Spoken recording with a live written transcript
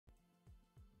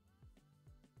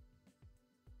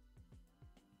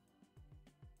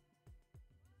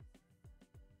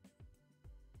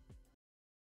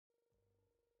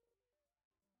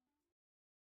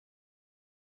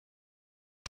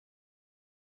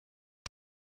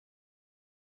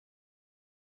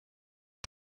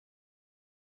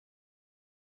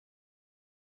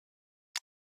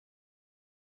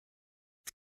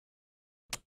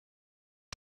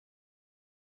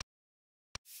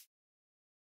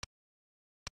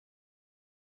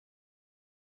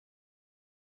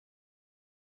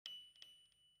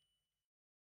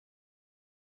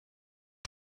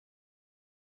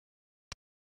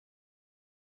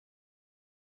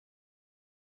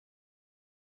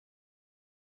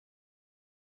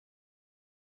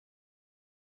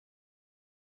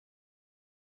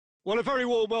Well, a very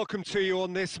warm welcome to you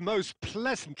on this most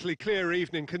pleasantly clear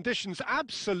evening. Conditions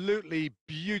absolutely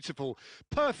beautiful.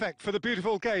 Perfect for the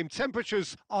beautiful game.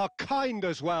 Temperatures are kind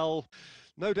as well.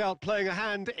 No doubt playing a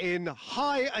hand in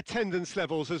high attendance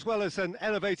levels as well as an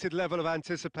elevated level of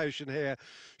anticipation here.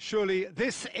 Surely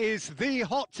this is the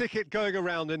hot ticket going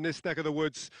around in this neck of the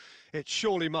woods. It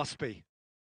surely must be.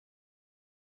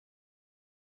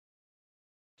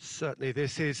 Certainly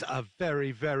this is a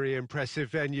very, very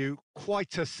impressive venue.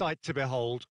 Quite a sight to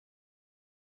behold.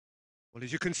 Well,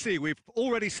 as you can see, we've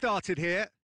already started here.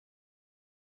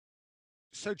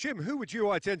 So, Jim, who would you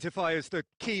identify as the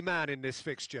key man in this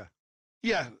fixture?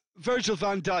 Yeah, Virgil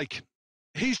van Dijk.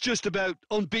 He's just about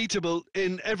unbeatable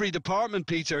in every department,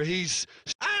 Peter.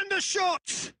 And a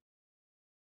shot!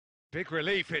 Big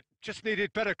relief, it just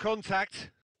needed better contact.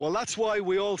 Well, that's why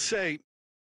we all say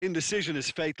indecision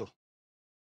is fatal.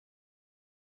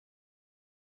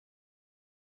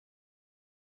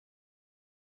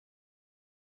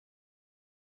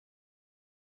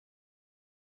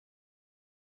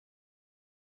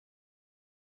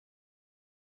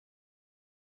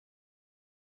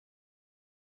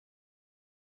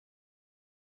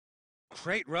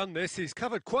 Great run this, he's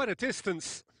covered quite a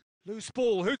distance. Loose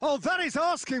ball, oh, that is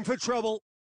asking for trouble.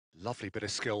 Lovely bit of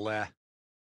skill there.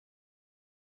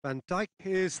 Van Dijk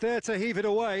is there to heave it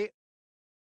away.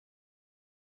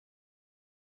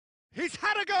 He's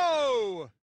had a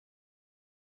go!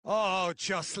 Oh,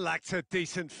 just lacked a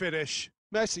decent finish.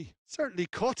 MESSI certainly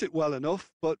caught it well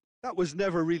enough, but that was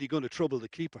never really going to trouble the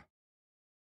keeper.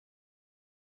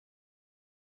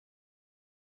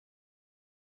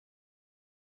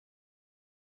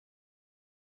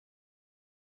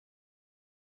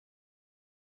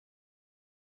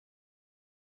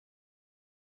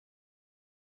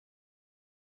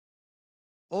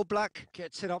 Oblak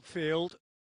gets it upfield.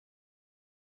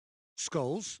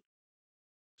 Scholes.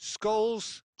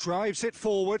 Scholes drives it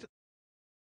forward.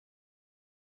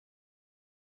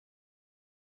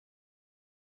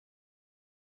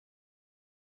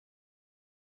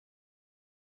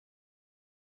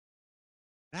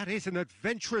 That is an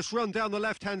adventurous run down the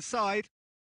left-hand side.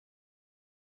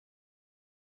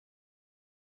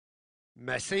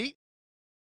 MESSI.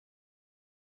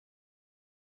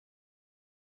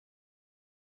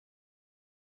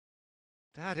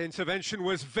 That intervention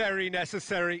was very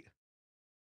necessary.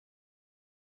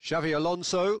 Xavi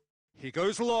Alonso. He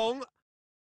goes long.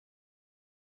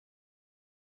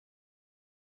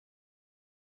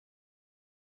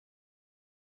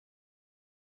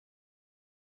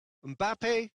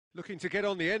 Mbappe looking to get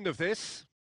on the end of this.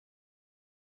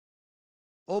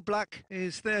 Oblak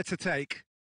is there to take.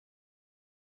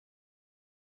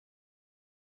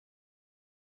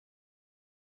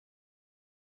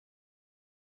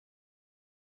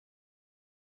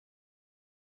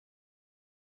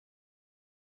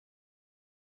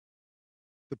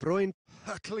 De Bruyne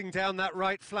hurtling down that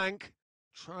right flank.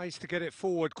 Tries to get it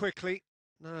forward quickly.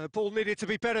 No, ball needed to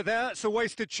be better there. It's a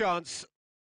wasted chance.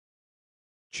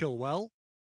 Chilwell.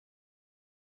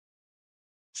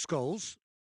 Scholes.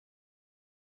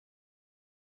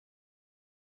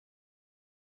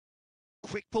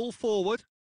 Quick ball forward.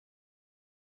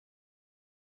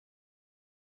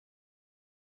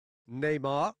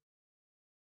 Neymar.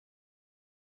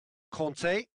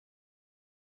 Conte.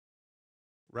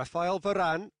 Rafael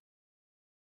Varane.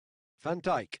 Van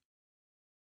Dijk.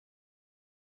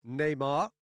 Neymar.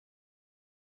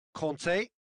 Conte.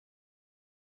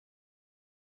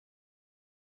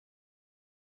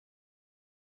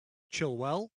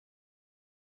 Chilwell.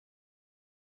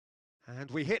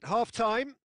 And we hit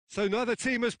half-time, so neither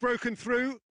team has broken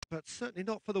through, but certainly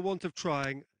not for the want of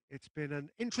trying. It's been an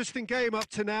interesting game up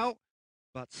to now,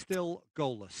 but still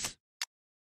goalless.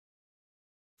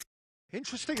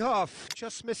 Interesting half,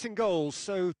 just missing goals,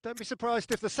 so don't be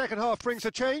surprised if the second half brings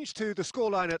a change to the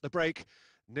scoreline at the break,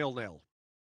 0-0.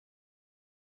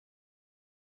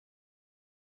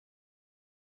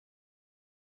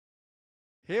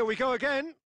 Here we go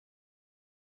again.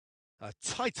 A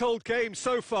tight old game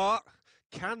so far.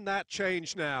 Can that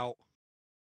change now?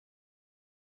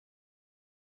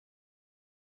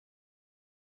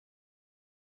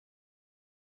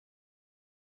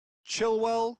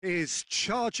 Chilwell is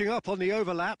charging up on the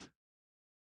overlap.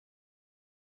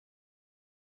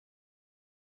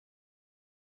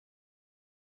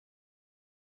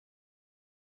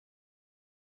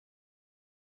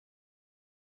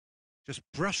 Just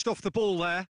brushed off the ball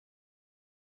there.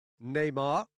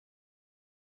 Neymar.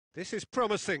 This is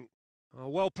promising. Oh,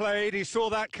 well played, he saw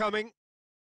that coming.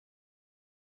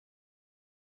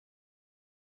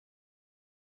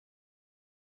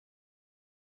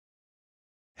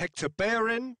 Hector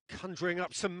Bellerin, conjuring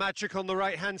up some magic on the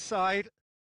right-hand side.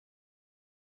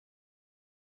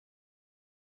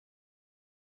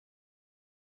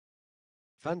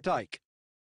 Van Dijk.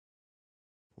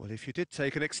 Well, if you did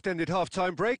take an extended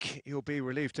half-time break, you'll be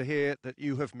relieved to hear that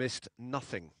you have missed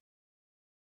nothing.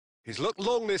 He's looked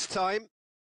long this time.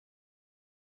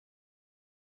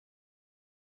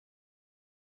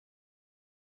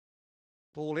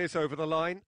 Ball is over the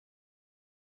line.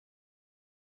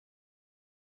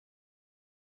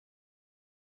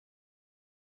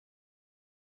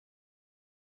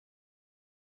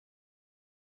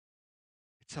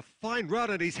 It's a fine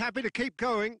run and he's happy to keep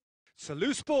going. It's a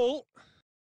loose ball.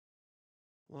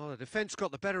 Well, the defence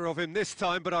got the better of him this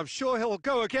time, but I'm sure he'll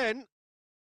go again.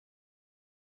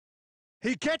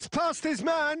 He gets past his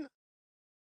man.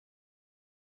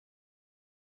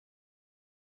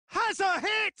 Has a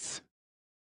hit!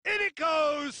 In it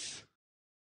goes!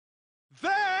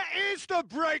 There is the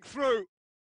breakthrough!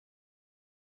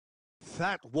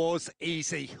 That was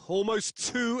easy,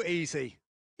 almost too easy.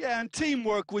 Yeah, and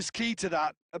teamwork was key to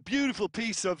that. A beautiful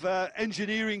piece of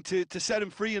engineering to set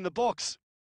him free in the box.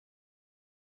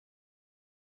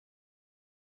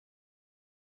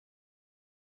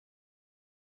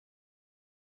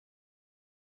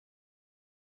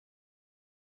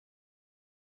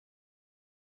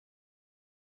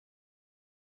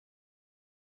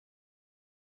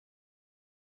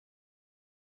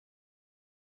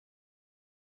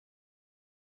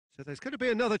 So there's going to be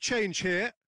another change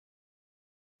here.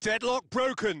 Deadlock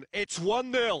broken. It's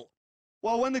 1-0.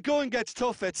 Well, when the going gets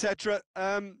tough, etc.,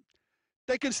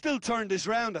 they can still turn this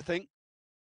round, I think.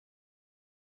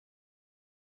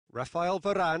 Rafael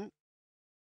Varane.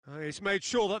 He's made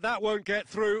sure that that won't get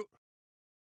through.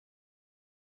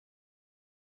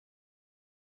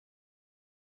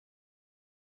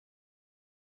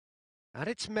 And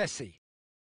it's MESSI.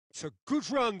 It's a good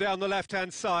run down the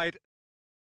left-hand side.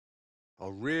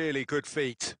 A really good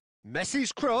feat.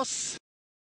 Messi's cross.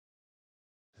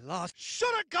 Last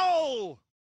shot at goal!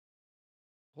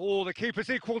 Oh, the keeper's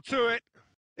equal to it.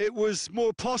 It was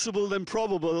more possible than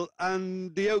probable,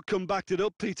 and the outcome backed it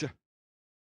up, Peter.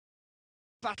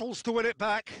 Battles to win it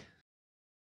back.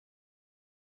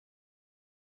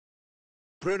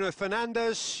 Bruno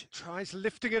Fernandes tries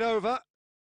lifting it over.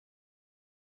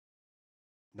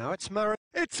 Now it's Maradona!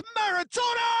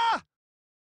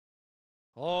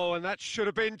 Oh, and that should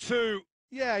have been two.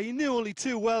 Yeah, he knew only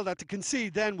too well that to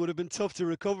concede then would have been tough to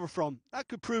recover from. That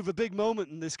could prove a big moment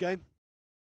in this game.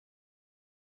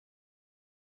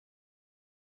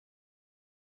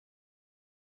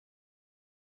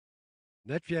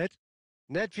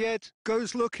 Nedved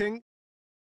goes looking.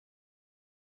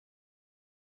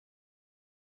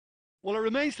 Well, it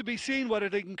remains to be seen whether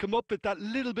they can come up with that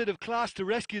little bit of class to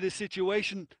rescue this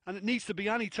situation, and it needs to be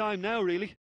any time now,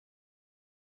 really.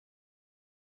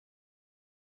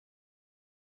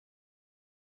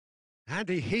 And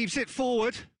he heaves it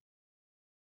forward.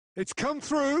 It's come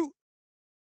through.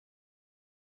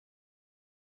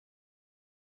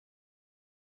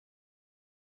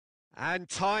 And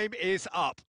time is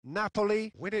up.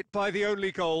 Napoli win it by the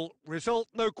only goal. Result,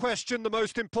 no question, the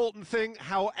most important thing,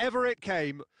 however it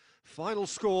came. Final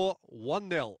score,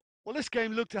 1-0. Well, this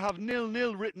game looked to have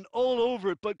 0-0 written all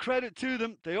over it, but credit to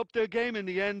them, they upped their game in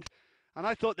the end, and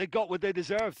I thought they got what they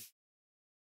deserved.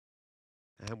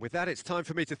 And with that, it's time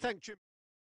for me to thank Jim.